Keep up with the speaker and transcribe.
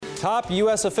Top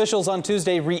U.S. officials on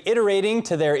Tuesday reiterating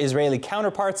to their Israeli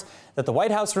counterparts that the White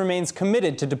House remains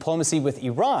committed to diplomacy with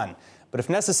Iran. But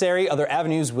if necessary, other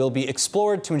avenues will be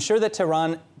explored to ensure that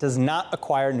Tehran does not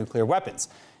acquire nuclear weapons.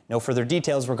 No further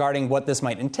details regarding what this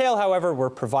might entail, however,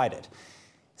 were provided.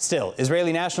 Still,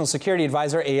 Israeli National Security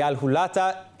Advisor Eyal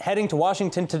Hulata heading to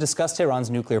Washington to discuss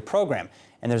Tehran's nuclear program.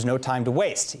 And there's no time to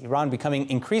waste. Iran becoming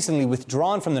increasingly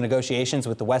withdrawn from the negotiations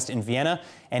with the West in Vienna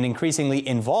and increasingly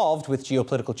involved with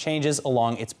geopolitical changes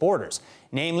along its borders,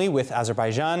 namely with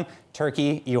Azerbaijan,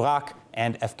 Turkey, Iraq,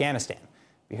 and Afghanistan.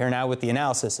 We're here now with the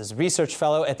analysis as research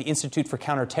fellow at the Institute for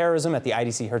Counterterrorism at the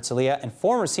IDC Herzliya and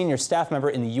former senior staff member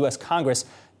in the U.S. Congress,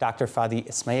 Dr. Fadi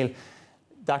Ismail.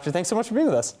 Doctor, thanks so much for being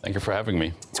with us. Thank you for having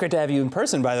me. It's great to have you in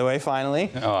person, by the way,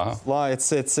 finally.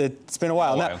 It's been a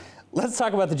while. Now, let's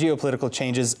talk about the geopolitical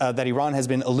changes that Iran has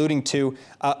been alluding to.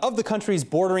 Of the countries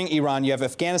bordering Iran, you have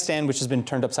Afghanistan, which has been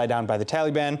turned upside down by the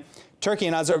Taliban, Turkey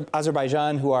and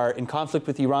Azerbaijan, who are in conflict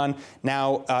with Iran,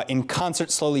 now in concert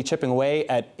slowly chipping away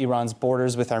at Iran's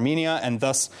borders with Armenia and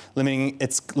thus limiting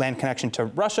its land connection to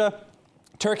Russia.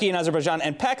 Turkey and Azerbaijan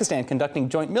and Pakistan conducting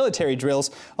joint military drills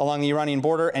along the Iranian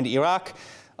border, and Iraq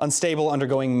unstable,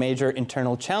 undergoing major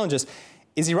internal challenges.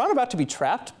 Is Iran about to be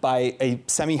trapped by a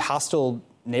semi-hostile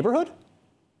neighborhood?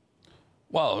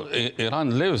 Well,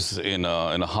 Iran lives in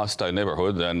a hostile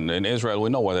neighborhood, and in Israel we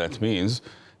know what that means.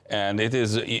 And it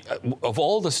is, of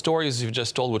all the stories you've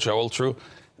just told, which are all true,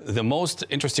 the most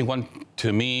interesting one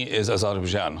to me is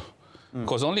Azerbaijan.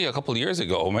 Because only a couple of years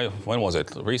ago, when was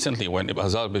it? Recently, when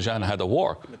Azerbaijan had a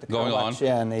war going on.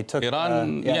 Yeah, and they took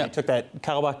Iran. They took that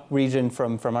Karabakh region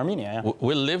from Armenia. Yeah.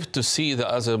 We lived to see the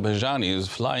Azerbaijanis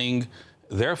flying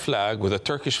their flag with a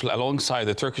Turkish flag alongside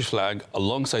the Turkish flag,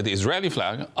 alongside the Israeli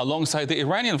flag, alongside the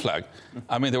Iranian flag.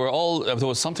 I mean, there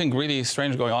was something really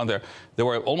strange going on there. They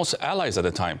were almost allies at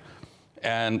the time.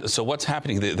 And so what's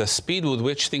happening? The speed with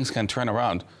which things can turn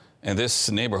around in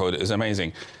this neighborhood is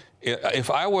amazing. If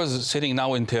I was sitting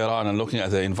now in Tehran and looking at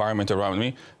the environment around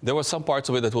me, there were some parts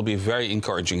of it that will be very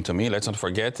encouraging to me. Let's not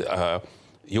forget,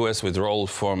 U.S. withdrawal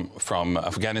from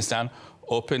Afghanistan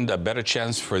opened a better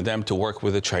chance for them to work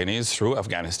with the Chinese through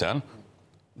Afghanistan.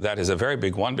 That is a very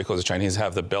big one because the Chinese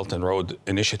have the Belt and Road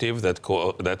Initiative that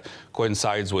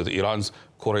coincides with Iran's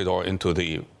corridor into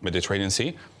the Mediterranean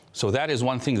Sea. So that is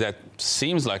one thing that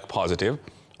seems like positive.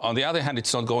 On the other hand,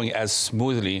 it's not going as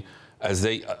smoothly as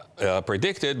they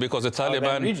predicted, because the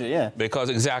Taliban,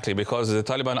 because the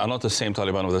Taliban are not the same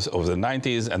Taliban of the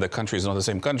 90s, and the country is not the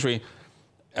same country.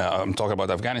 I'm talking about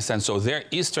Afghanistan. So their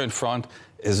Eastern Front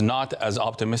is not as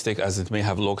optimistic as it may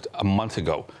have looked a month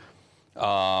ago.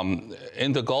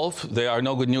 In the Gulf, there are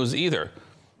no good news either.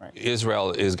 Right.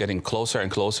 Israel is getting closer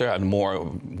and closer and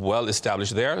more well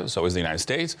established there. So is the United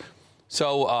States.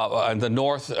 So in the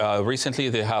North, recently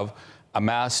they have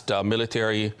amassed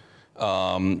military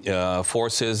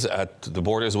forces at the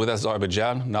borders with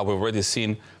Azerbaijan. Now we've already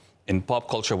seen in pop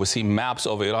culture, we see maps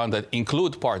of Iran that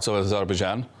include parts of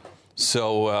Azerbaijan.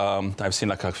 So I've seen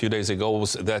like a few days ago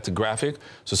was that graphic.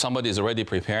 So somebody is already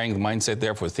preparing the mindset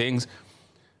there for things.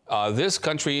 This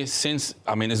country,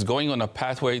 is going on a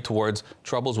pathway towards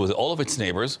troubles with all of its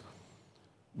neighbors.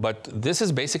 But this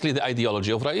is basically the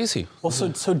ideology of Raisi. Well,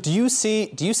 so do you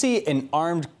see an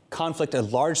armed conflict, a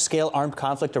large-scale armed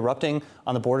conflict erupting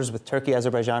on the borders with Turkey,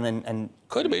 Azerbaijan, and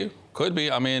Could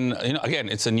be. I mean, again,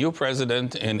 it's a new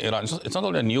president in Iran. It's not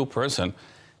only a new person.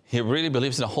 He really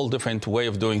believes in a whole different way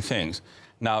of doing things.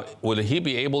 Now, will he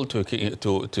be able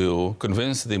to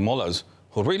convince the mullahs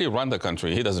who really run the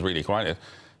country? He doesn't really run it.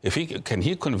 Can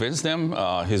he convince them,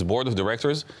 his board of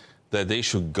directors, that they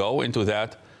should go into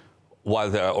that while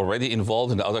they're already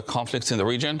involved in the other conflicts in the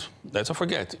region? Let's not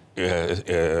forget,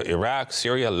 Iraq,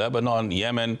 Syria, Lebanon,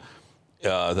 Yemen,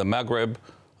 the Maghreb,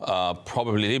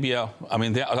 probably Libya. I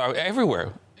mean, they are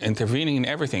everywhere, intervening in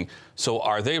everything. So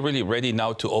are they really ready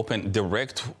now to open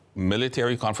direct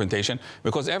military confrontation?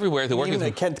 Because everywhere they're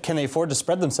working... Can they afford to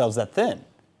spread themselves that thin?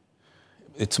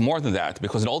 It's more than that,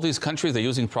 because in all these countries, they're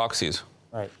using proxies.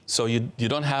 Right. So you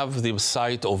don't have the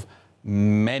sight of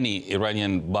many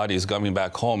Iranian bodies coming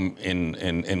back home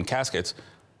in caskets.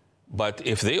 But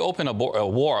if they open a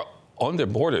war on their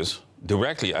borders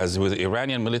directly, as with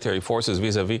Iranian military forces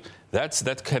vis-a-vis,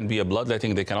 that can be a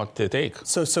bloodletting they cannot take.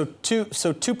 So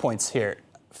two points here.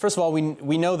 First of all,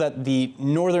 we know that the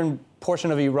northern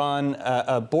portion of Iran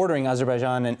bordering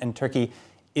Azerbaijan and Turkey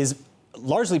is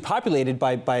largely populated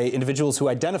by individuals who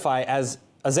identify as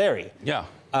Azeri. Yeah.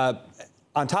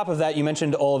 On top of that, you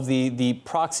mentioned all of the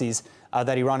proxies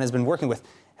that Iran has been working with.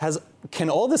 Can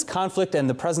all this conflict and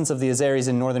the presence of the Azeris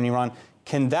in northern Iran,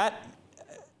 can that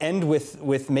end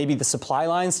with maybe the supply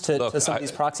lines to some of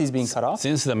these proxies being cut off?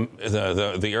 Since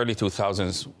the early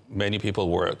 2000s, many people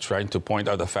were trying to point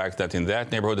out the fact that in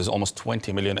that neighborhood there's almost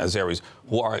 20 million Azeris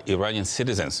who are Iranian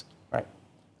citizens. Right.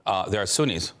 They are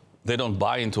Sunnis. They don't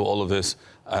buy into all of this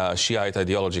Shiite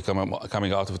ideology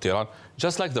coming out of Tehran.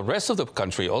 Just like the rest of the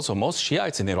country, also most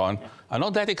Shiites in Iran are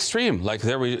not that extreme like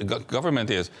their government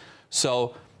is.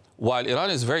 So while Iran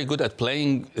is very good at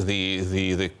playing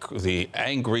the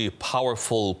angry,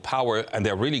 powerful power, and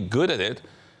they're really good at it,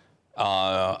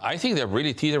 I think they're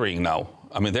really teetering now.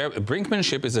 I mean,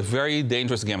 brinkmanship is a very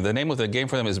dangerous game. The name of the game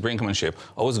for them is brinkmanship,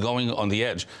 always going on the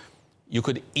edge. You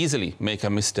could easily make a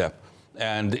misstep.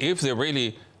 And if they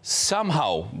really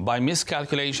somehow, by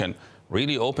miscalculation,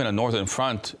 really open a northern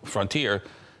frontier,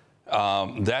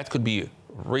 that could be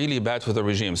really bad for the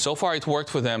regime. So far, it worked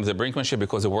for them, the brinkmanship,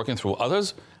 because they're working through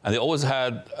others, and they always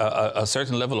had a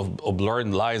certain level of blurred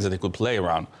lines that they could play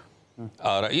around.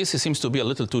 Raisi seems to be a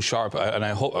little too sharp, and I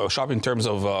hope sharp in terms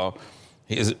of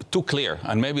he is too clear,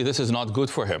 and maybe this is not good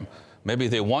for him. Maybe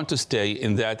they want to stay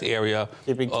in that area.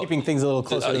 Keeping things a little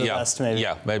closer to the west, maybe.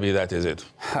 Yeah, maybe that is it.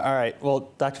 All right.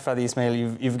 Well, Dr. Fadi Ismail,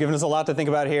 you've given us a lot to think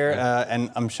about here, and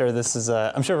I'm sure this is.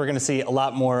 I'm sure we're going to see a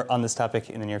lot more on this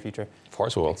topic in the near future. Of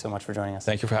course we will. Thanks so much for joining us.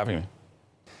 Thank you for having me.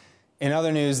 In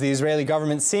other news, the Israeli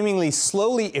government seemingly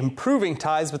slowly improving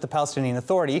ties with the Palestinian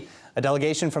Authority. A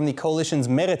delegation from the coalition's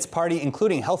Meretz party,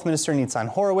 including Health Minister Nitzan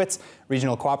Horowitz,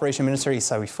 Regional Cooperation Minister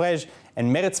Isawi Frej,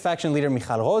 and Meretz faction leader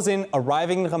Michal Rozin,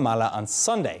 arriving in Ramallah on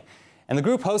Sunday. And the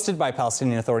group, hosted by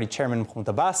Palestinian Authority Chairman Mahmoud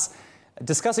Abbas,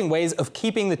 discussing ways of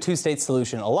keeping the two-state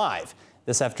solution alive.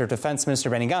 This after Defense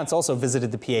Minister Benny Gantz also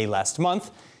visited the PA last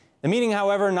month. The meeting,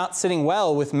 however, not sitting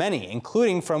well with many,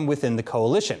 including from within the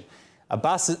coalition.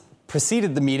 Abbas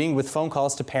preceded the meeting with phone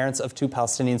calls to parents of two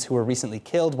Palestinians who were recently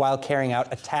killed while carrying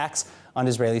out attacks on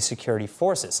Israeli security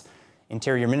forces.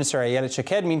 Interior Minister Ayelet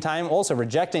Shaked, meantime, also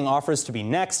rejecting offers to be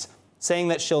next, saying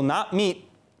that she'll not meet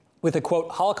with a,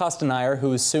 quote, Holocaust denier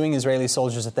who is suing Israeli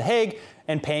soldiers at The Hague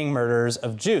and paying murderers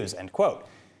of Jews, end quote.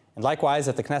 And likewise,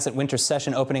 at the Knesset winter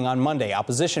session opening on Monday,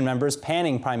 opposition members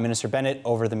panning Prime Minister Bennett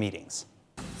over the meetings.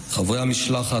 חברי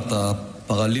המשלחת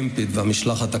הפראלימפית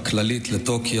והמשלחת הכללית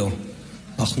לטוקיו,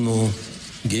 אנחנו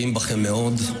גאים בכם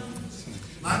מאוד.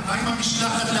 מה עם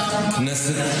המשלחת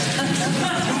כנסת?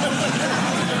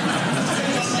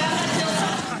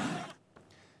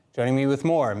 Joining me with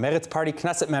more, Meretz Party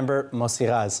Knesset member Mossi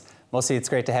Raz. Mossi, it's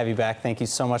great to have you back. Thank you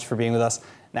so much for being with us.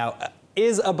 Now,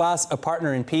 is Abbas a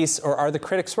partner in peace, or are the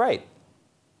critics right?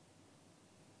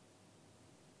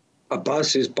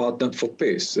 Abbas is partner for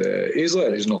peace.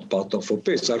 Israel is not partner for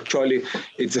peace. Actually,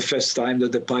 it's the first time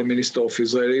that the Prime Minister of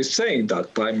Israel is saying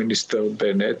that. Prime Minister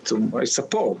Bennett, whom I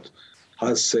support,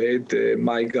 has said,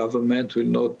 my government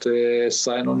will not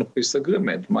sign on a peace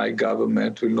agreement. My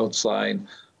government will not sign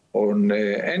on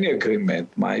any agreement.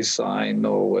 My sign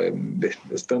or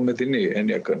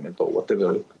any agreement or whatever,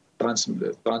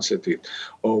 translate it.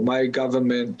 Or my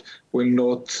government will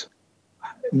not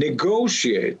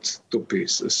negotiate to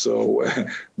peace. So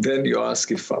then you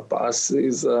ask if Abbas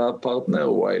is a partner,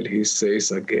 while he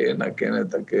says again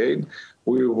and again,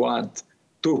 we want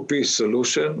two-peace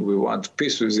solution. We want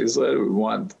peace with Israel. We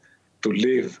want to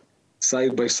live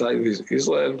side by side with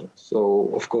Israel.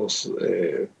 So, of course,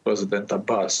 President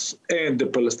Abbas and the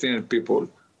Palestinian people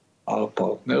are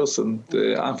partners. And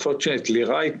unfortunately,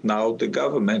 right now, the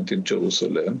government in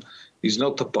Jerusalem is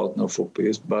not a partner for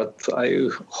peace, but I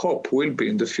hope will be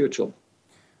in the future. All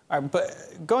right,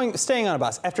 but staying on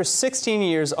Abbas, after 16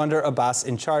 years under Abbas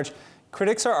in charge,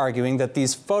 critics are arguing that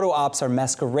these photo ops are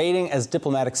masquerading as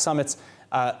diplomatic summits,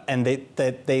 and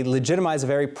they legitimize a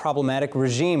very problematic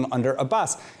regime under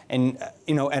Abbas. And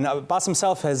and Abbas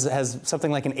himself has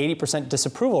something like an 80%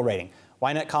 disapproval rating.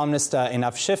 Ynet columnist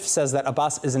Einav Schiff says that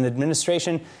Abbas is an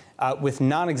administration with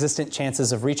non-existent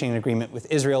chances of reaching an agreement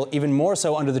with Israel, even more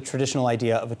so under the traditional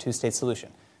idea of a two-state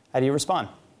solution. How do you respond?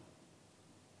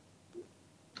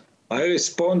 My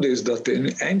response is that in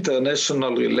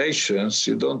international relations,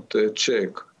 you don't check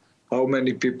how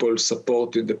many people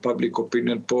support in the public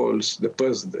opinion polls the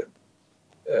president.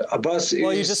 Abbas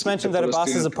well, you just mentioned that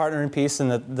Abbas is a partner in peace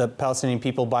and that the Palestinian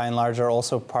people, by and large, are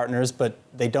also partners, but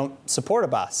they don't support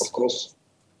Abbas. Of course.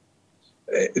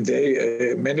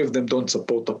 Many of them don't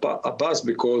support Abbas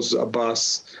because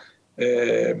Abbas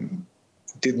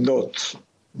did not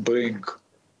bring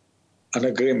an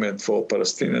agreement for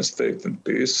Palestinian state and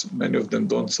peace. Many of them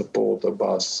don't support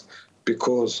Abbas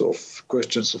because of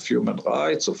questions of human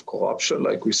rights, of corruption,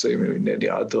 like we say in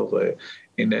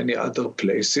any other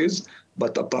places.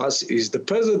 But Abbas is the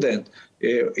president,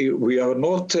 we are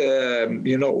not, when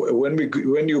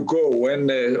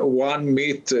one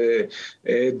meet the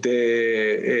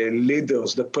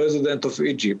leaders, the president of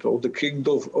Egypt or the king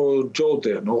of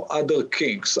Jordan or other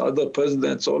kings, other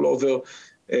presidents all over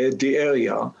the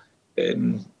area,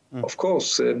 and of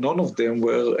course, none of them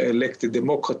were elected in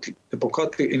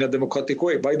a democratic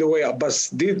way. By the way, Abbas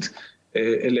did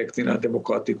elect in a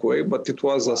democratic way, but it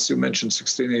was, as you mentioned,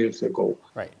 16 years ago.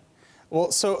 Right.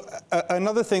 Well, so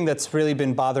another thing that's really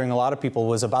been bothering a lot of people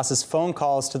was Abbas's phone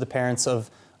calls to the parents of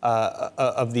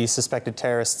the suspected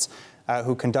terrorists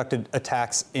who conducted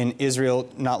attacks in Israel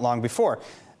not long before.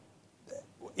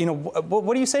 You know,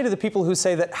 what do you say to the people who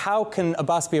say that how can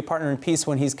Abbas be a partner in peace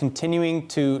when he's continuing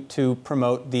to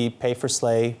promote the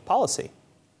pay-for-slay policy?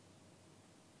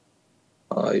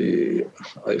 I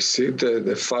see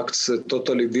the facts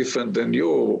totally different than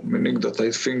you, meaning that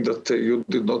I think that you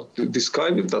did not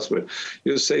describe it as well.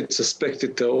 You say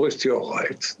suspected terrorists, you're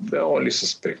right. They're only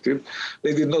suspected.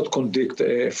 They did not conduct,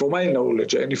 for my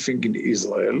knowledge, anything in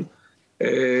Israel.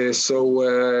 I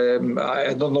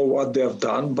don't know what they have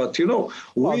done, but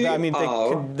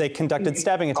they conducted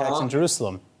stabbing attacks in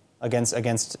Jerusalem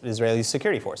against Israeli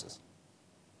security forces.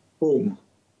 Whom?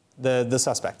 The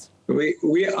suspects.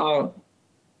 We are.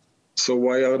 So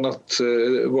why are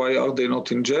they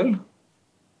not in jail?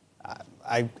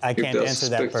 I can't answer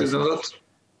that personally.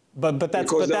 But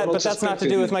that's not to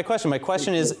do with my question. My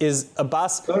question is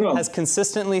Abbas has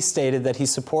consistently stated that he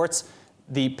supports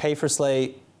the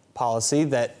pay-for-slay policy,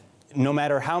 that no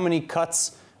matter how many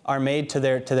cuts are made to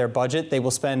their budget, they will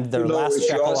spend their last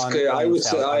shekel on. I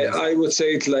would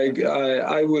say it like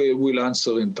I will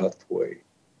answer in that way.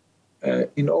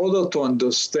 In order to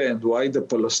understand why the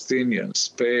Palestinians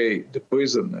pay the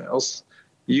prisoners,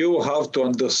 you have to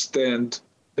understand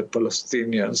the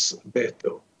Palestinians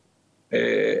better.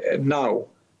 Now,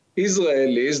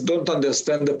 Israelis don't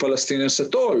understand the Palestinians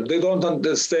at all. They don't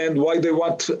understand why they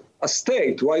want a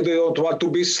state, why they don't want to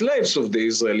be slaves of the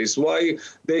Israelis, why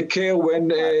they care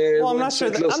when I'm not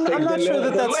sure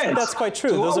that's quite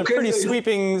true. Those are pretty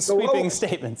sweeping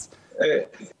statements.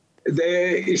 It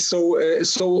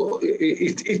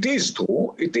is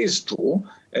true. It is true.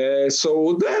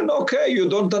 So then, okay, you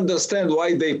don't understand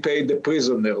why they pay the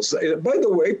prisoners. By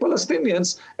the way,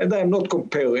 Palestinians, and I'm not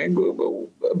comparing,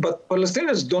 but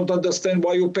Palestinians don't understand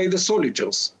why you pay the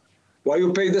soldiers, why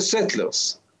you pay the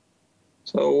settlers.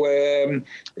 So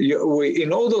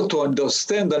in order to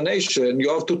understand a nation, you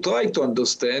have to try to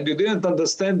understand. You didn't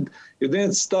understand, you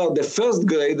didn't start the first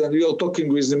grade, and you're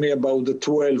talking with me about the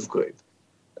 12th grade.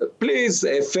 Please,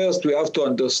 first we have to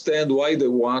understand why they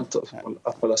want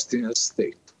a Palestinian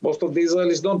state. Most of the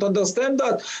Israelis don't understand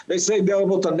that. They say they are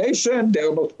not a nation, they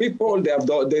are not people, they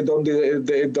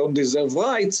don't deserve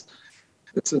rights.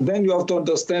 So then you have to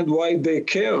understand why they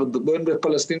care when the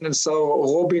Palestinians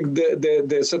are robbing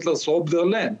the settlers rob their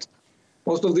land.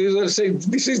 Most of the Israelis say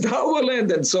this is our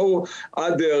land, and so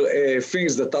other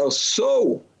things that are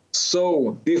so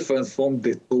different from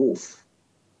the truth.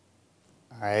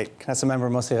 All right, Knesset member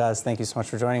Moshe Raz, thank you so much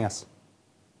for joining us.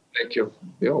 Thank you.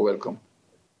 You're welcome.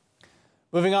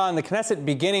 Moving on, the Knesset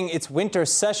beginning its winter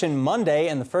session Monday,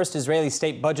 and the first Israeli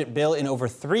state budget bill in over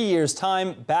 3 years'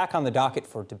 time back on the docket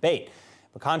for debate.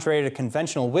 But contrary to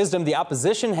conventional wisdom, the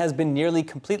opposition has been nearly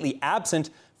completely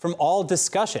absent from all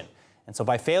discussion. And so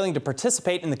by failing to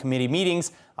participate in the committee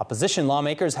meetings, opposition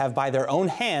lawmakers have, by their own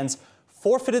hands,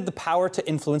 forfeited the power to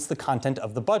influence the content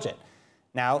of the budget.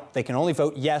 Now, they can only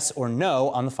vote yes or no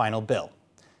on the final bill.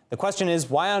 The question is,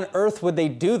 why on earth would they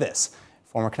do this?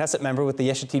 Former Knesset member with the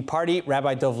Yesh Atid party,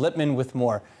 Rabbi Dov Lipman, with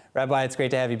more. Rabbi, it's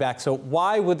great to have you back. So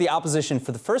why would the opposition,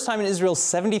 for the first time in Israel's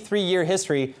 73-year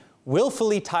history,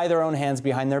 willfully tie their own hands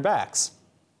behind their backs?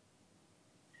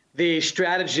 The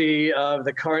strategy of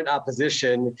the current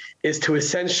opposition is to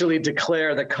essentially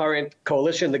declare the current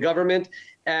coalition, the government,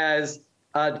 as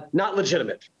not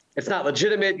legitimate. It's not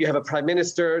legitimate. You have a prime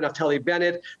minister, Naftali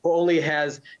Bennett, who only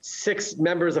has 6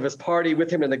 members of his party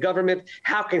with him in the government.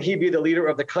 How can he be the leader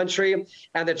of the country?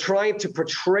 And they're trying to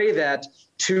portray that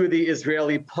to the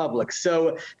Israeli public.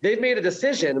 So they've made a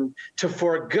decision to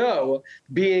forego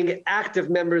being active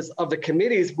members of the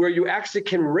committees where you actually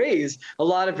can raise a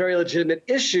lot of very legitimate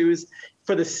issues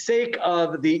for the sake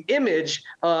of the image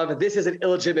of this is an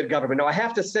illegitimate government. Now, I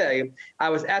have to say, I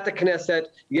was at the Knesset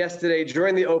yesterday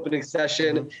during the opening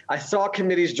session. I saw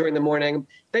committees during the morning.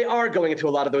 They are going into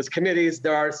a lot of those committees.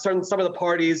 There are some of the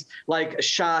parties like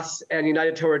Shas and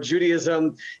United Torah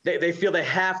Judaism. They feel they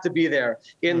have to be there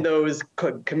in those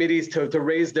committees to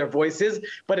raise their voices.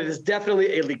 But it is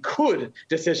definitely a Likud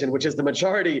decision, which is the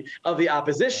majority of the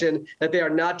opposition, that they are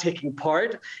not taking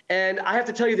part. And I have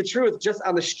to tell you the truth, just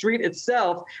on the street itself,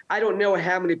 itself, I don't know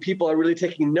how many people are really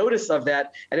taking notice of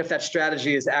that and if that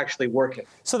strategy is actually working.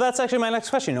 So that's actually my next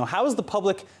question. How is the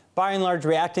public, by and large,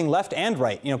 reacting left and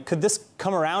right? Could this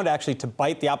come around actually to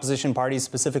bite the opposition parties,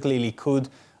 specifically Likud,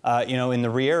 in the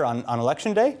rear on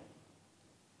election day?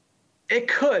 It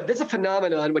could. There's a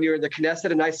phenomenon when you're in the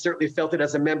Knesset, and I certainly felt it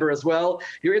as a member as well.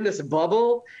 You're in this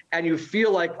bubble, and you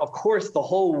feel like, of course, the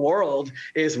whole world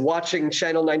is watching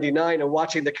Channel 99 and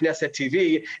watching the Knesset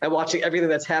TV and watching everything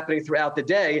that's happening throughout the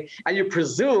day, and you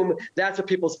presume that's what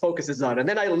people's focus is on. And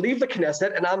then I leave the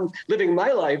Knesset, and I'm living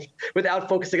my life without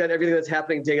focusing on everything that's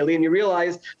happening daily, and you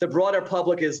realize the broader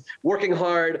public is working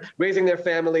hard, raising their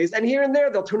families, and here and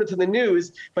there they'll tune into the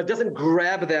news, but it doesn't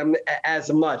grab them as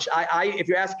much. If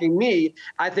you're asking me,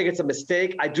 I think it's a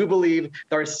mistake. I do believe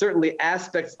there are certainly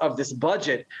aspects of this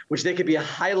budget which they could be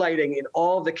highlighting in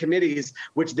all the committees,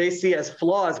 which they see as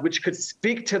flaws, which could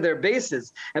speak to their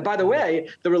bases. And by the way,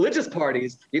 the religious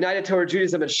parties, United Torah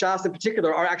Judaism and Shas in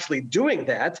particular, are actually doing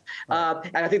that.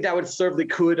 And I think that would serve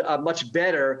Likud much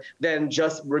better than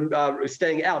just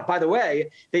staying out. By the way,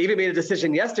 they even made a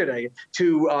decision yesterday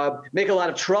to make a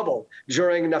lot of trouble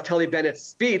during Naftali Bennett's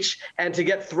speech and to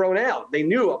get thrown out. They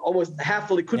knew almost half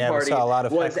the Likud party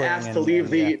was asked to leave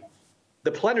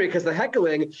the plenary because the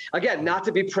heckling, again, not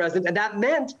to be present. And that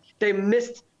meant they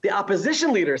missed the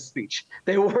opposition leader's speech.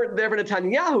 They weren't there for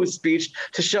Netanyahu's speech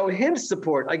to show him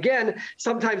support. Again,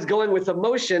 sometimes going with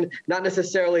emotion, not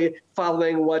necessarily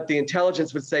following what the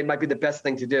intelligence would say might be the best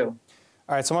thing to do.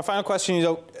 All right, so my final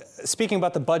question, speaking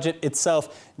about the budget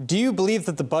itself, do you believe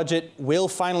that the budget will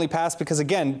finally pass? Because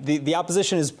again, the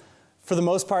opposition is, for the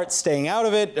most part, staying out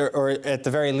of it, or at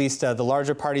the very least, the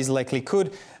larger parties like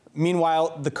Likud.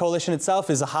 Meanwhile, the coalition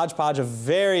itself is a hodgepodge of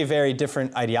very, very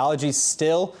different ideologies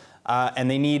still,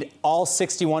 and they need all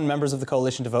 61 members of the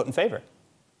coalition to vote in favor.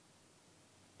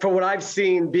 From what I've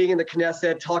seen, being in the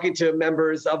Knesset, talking to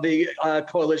members of the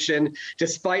coalition,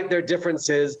 despite their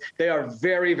differences, they are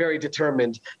very, very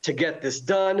determined to get this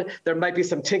done. There might be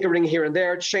some tinkering here and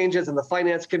there, changes in the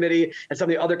Finance Committee and some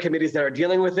of the other committees that are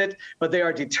dealing with it, but they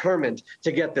are determined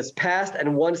to get this passed.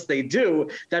 And once they do,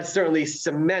 that certainly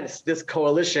cements this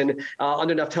coalition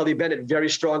under Naftali Bennett very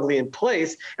strongly in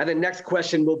place. And the next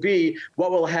question will be,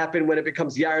 what will happen when it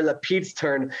becomes Yair Lapid's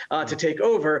turn to take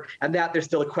over? And that there's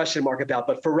still a question mark about.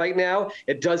 But for right now,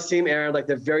 it does seem, Aaron, like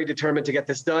they're very determined to get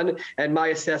this done, and my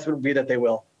assessment would be that they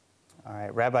will. All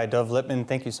right, Rabbi Dov Lipman,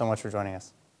 thank you so much for joining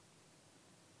us.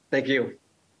 Thank you.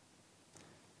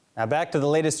 Now back to the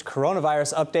latest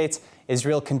coronavirus updates.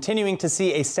 Israel continuing to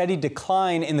see a steady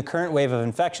decline in the current wave of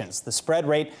infections, the spread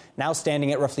rate now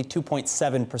standing at roughly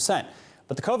 2.7%.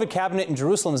 But the COVID cabinet in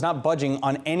Jerusalem is not budging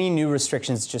on any new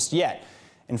restrictions just yet.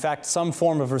 In fact, some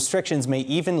form of restrictions may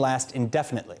even last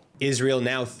indefinitely. Israel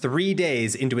now 3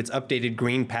 days into its updated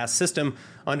Green Pass system,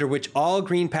 under which all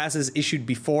Green Passes issued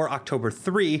before October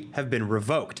 3 have been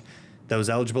revoked. Those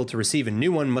eligible to receive a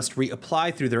new one must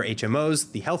reapply through their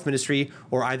HMOs, the Health Ministry,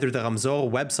 or either the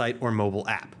Ramzor website or mobile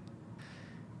app.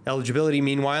 Eligibility,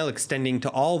 meanwhile, extending to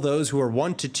all those who are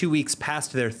 1 to 2 weeks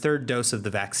past their third dose of the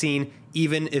vaccine,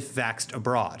 even if vaxxed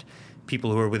abroad.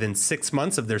 People who are within 6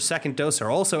 months of their second dose are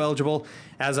also eligible,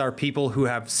 as are people who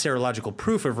have serological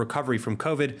proof of recovery from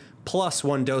COVID, plus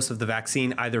 1 dose of the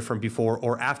vaccine either from before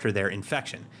or after their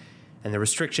infection. And the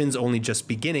restrictions only just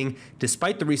beginning,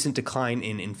 despite the recent decline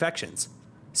in infections.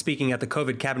 Speaking at the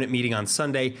COVID cabinet meeting on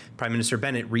Sunday, Prime Minister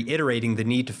Bennett reiterating the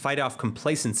need to fight off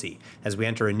complacency as we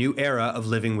enter a new era of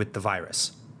living with the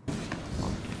virus.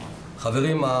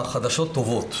 חברים, החדשות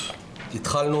טובות.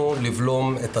 התחלנו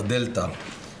לבלום את הדלטה.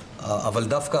 אבל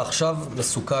דווקא עכשיו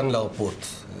מסוכן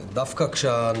להרפות. דווקא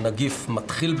כשהנגיף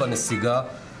מתחיל בנסיגה,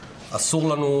 אסור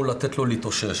לנו לתת לו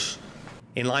להתאושש.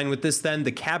 In line with this, then,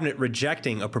 the cabinet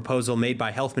rejecting a proposal made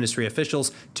by health ministry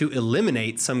officials to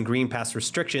eliminate some Green Pass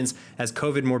restrictions as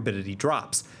COVID morbidity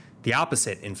drops. The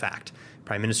opposite, in fact.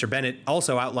 Prime Minister Bennett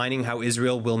also outlining how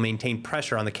Israel will maintain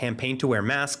pressure on the campaign to wear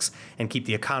masks and keep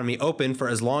the economy open for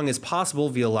as long as possible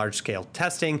via large-scale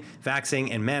testing,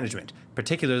 vaccinating, and management,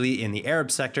 particularly in the Arab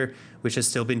sector, which has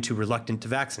still been too reluctant to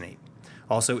vaccinate.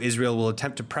 Also, Israel will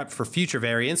attempt to prep for future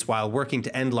variants while working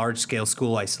to end large-scale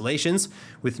school isolations,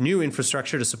 with new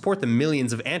infrastructure to support the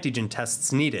millions of antigen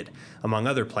tests needed, among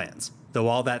other plans. Though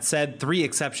all that said, 3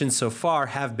 exceptions so far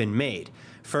have been made.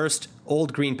 First,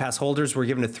 old Green Pass holders were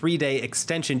given a 3-day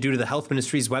extension due to the Health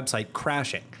Ministry's website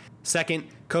crashing. Second,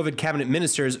 COVID cabinet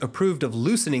ministers approved of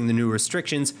loosening the new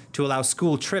restrictions to allow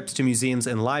school trips to museums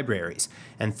and libraries.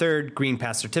 And third, Green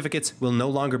Pass certificates will no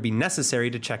longer be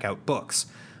necessary to check out books.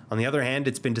 On the other hand,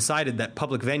 it's been decided that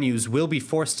public venues will be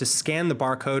forced to scan the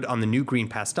barcode on the new Green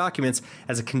Pass documents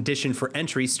as a condition for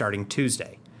entry starting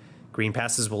Tuesday. Green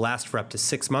passes will last for up to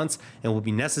 6 months and will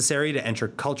be necessary to enter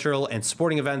cultural and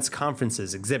sporting events,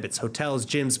 conferences, exhibits, hotels,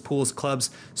 gyms, pools, clubs,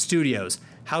 studios,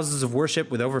 houses of worship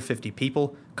with over 50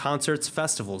 people, concerts,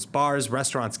 festivals, bars,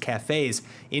 restaurants, cafes,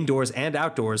 indoors and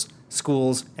outdoors,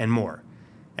 schools, and more.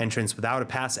 Entrance without a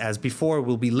pass, as before,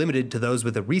 will be limited to those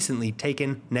with a recently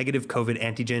taken negative COVID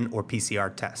antigen or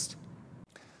PCR test.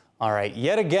 All right,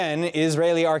 yet again,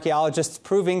 Israeli archaeologists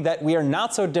proving that we are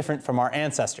not so different from our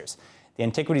ancestors. The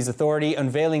Antiquities Authority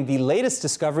unveiling the latest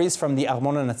discoveries from the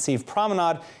Armon HaNetziv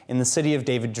promenade in the city of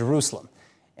David, Jerusalem.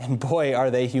 And boy, are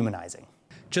they humanizing.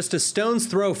 Just a stone's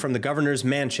throw from the governor's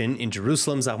mansion in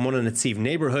Jerusalem's Armon HaNetziv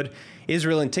neighborhood,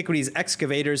 Israel Antiquities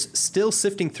excavators still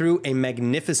sifting through a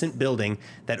magnificent building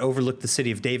that overlooked the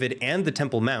city of David and the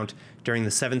Temple Mount during the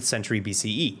 7th century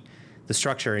BCE. The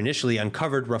structure initially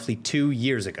uncovered roughly 2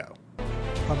 years ago.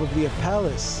 Probably a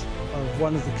palace of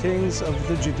one of the kings of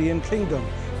the Judean kingdom.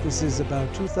 This is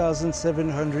about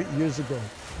 2,700 years ago.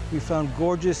 We found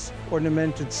gorgeous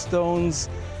ornamented stones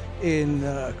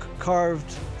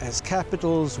carved as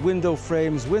capitals, window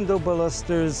frames, window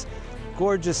balusters,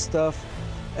 gorgeous stuff.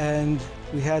 And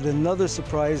we had another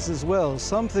surprise as well,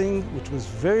 something which was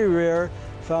very rare,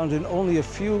 found in only a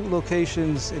few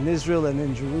locations in Israel and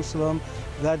in Jerusalem.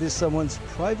 That is someone's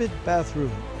private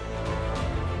bathroom.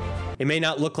 It may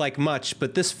not look like much,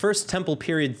 but this first temple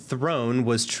period throne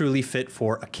was truly fit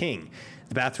for a king.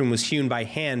 The bathroom was hewn by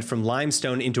hand from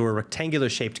limestone into a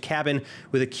rectangular-shaped cabin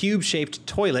with a cube-shaped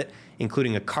toilet,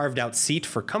 including a carved-out seat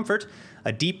for comfort,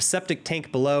 a deep septic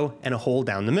tank below, and a hole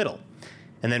down the middle.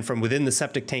 And then from within the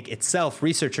septic tank itself,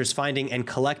 researchers finding and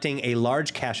collecting a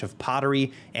large cache of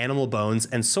pottery, animal bones,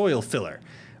 and soil filler.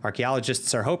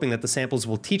 Archaeologists are hoping that the samples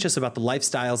will teach us about the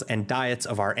lifestyles and diets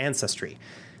of our ancestry.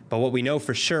 But what we know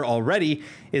for sure already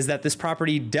is that this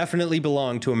property definitely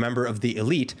belonged to a member of the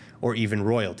elite or even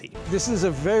royalty. This is a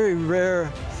very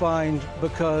rare find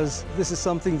because this is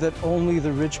something that only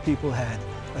the rich people had.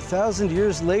 1,000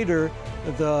 years later,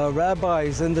 the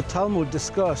rabbis and the Talmud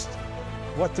discussed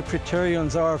what the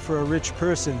criterions are for a rich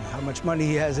person, how much money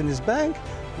he has in his bank.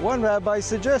 One rabbi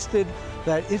suggested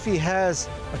that if he has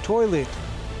a toilet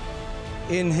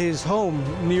in his home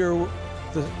near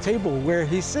the table where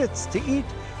he sits to eat,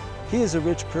 he is a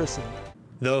rich person.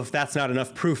 Though if that's not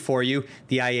enough proof for you,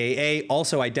 the IAA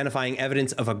also identifying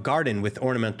evidence of a garden with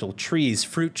ornamental trees,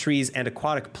 fruit trees, and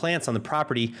aquatic plants on the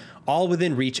property, all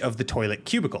within reach of the toilet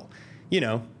cubicle. You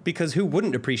know, because who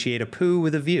wouldn't appreciate a poo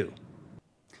with a view?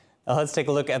 Now let's take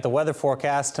a look at the weather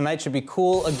forecast. Tonight should be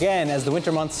cool again as the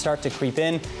winter months start to creep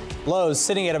in. Lows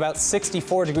sitting at about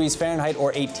 64 degrees Fahrenheit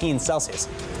or 18 Celsius.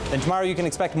 Then tomorrow you can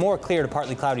expect more clear to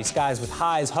partly cloudy skies with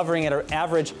highs hovering at an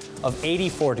average of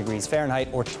 84 degrees Fahrenheit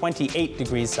or 28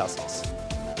 degrees Celsius.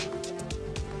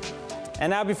 And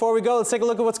now before we go, let's take a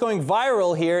look at what's going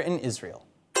viral here in Israel.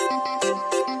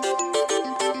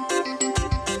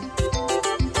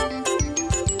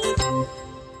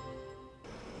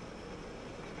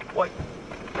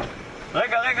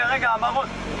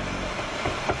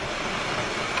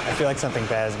 I feel like something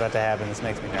bad is about to happen. This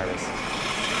makes me nervous.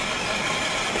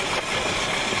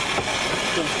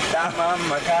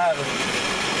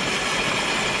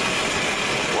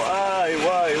 Why?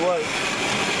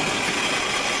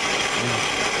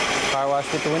 Car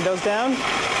wash with the windows down? All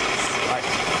right.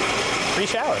 Free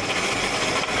shower.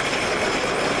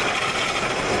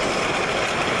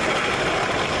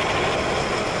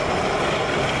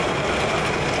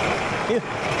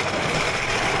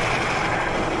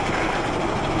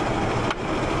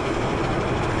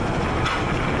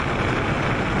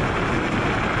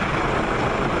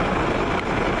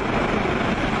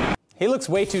 He looks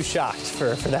way too shocked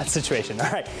for that situation.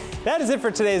 All right, that is it for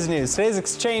today's news. Today's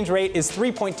exchange rate is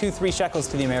 3.23 shekels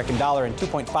to the American dollar and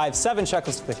 2.57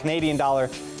 shekels to the Canadian dollar.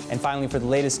 And finally, for the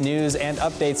latest news and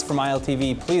updates from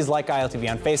ILTV, please like ILTV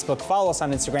on Facebook, follow us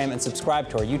on Instagram, and subscribe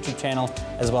to our YouTube channel,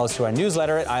 as well as to our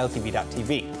newsletter at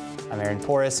iltv.tv. I'm Aaron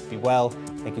Porras. Be well.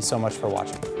 Thank you so much for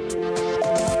watching.